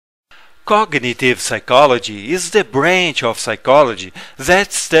Cognitive psychology is the branch of psychology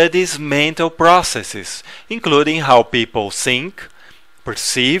that studies mental processes, including how people think,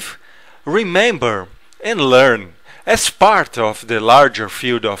 perceive, remember, and learn. As part of the larger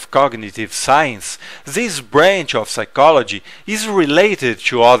field of cognitive science, this branch of psychology is related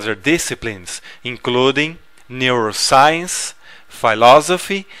to other disciplines, including neuroscience,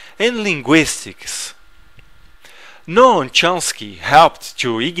 philosophy, and linguistics. Noam Chomsky helped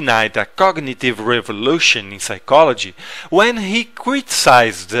to ignite a cognitive revolution in psychology when he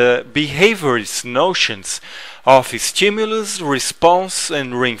criticized the behaviorist notions of stimulus, response,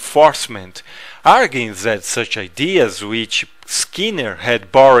 and reinforcement, arguing that such ideas, which Skinner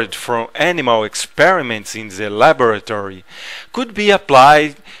had borrowed from animal experiments in the laboratory, could be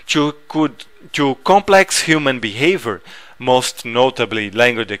applied to complex human behavior, most notably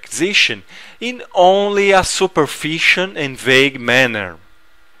language acquisition, in only a superficial and vague manner.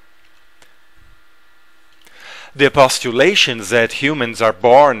 The postulation that humans are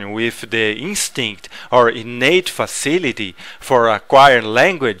born with the instinct or innate facility for acquiring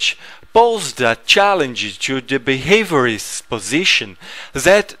language posed a challenge to the behaviorist position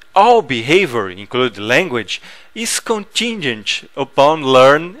that all behavior, including language, is contingent upon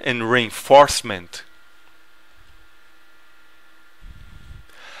learn and reinforcement.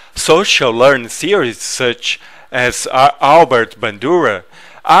 Social learning theories such as Albert Bandura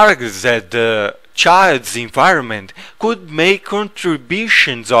argues that the child's environment could make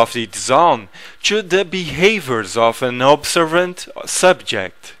contributions of its own to the behaviors of an observant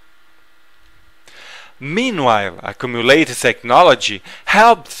subject. Meanwhile, accumulated technology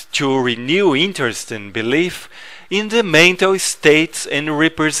helped to renew interest and belief in the mental states and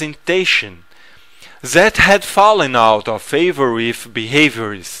representation that had fallen out of favor with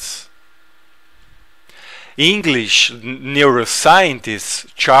behaviorists. English neuroscientist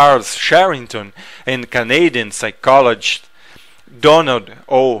Charles Sherrington and Canadian psychologist Donald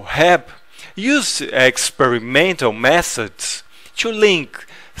O. Hebb used experimental methods to link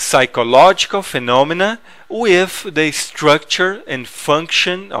psychological phenomena with the structure and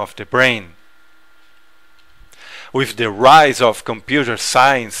function of the brain. With the rise of computer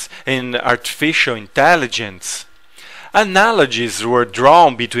science and artificial intelligence, analogies were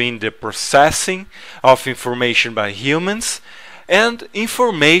drawn between the processing of information by humans and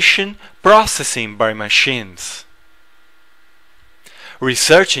information processing by machines.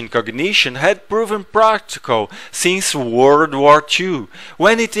 Research in cognition had proven practical since World War II,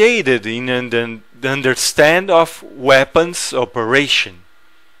 when it aided in the understanding of weapons operation.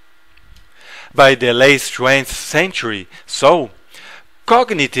 By the late 20th century,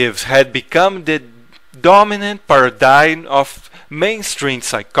 cognitives had become the dominant paradigm of mainstream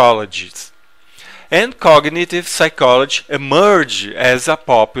psychology, and cognitive psychology emerged as a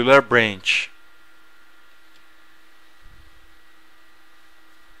popular branch.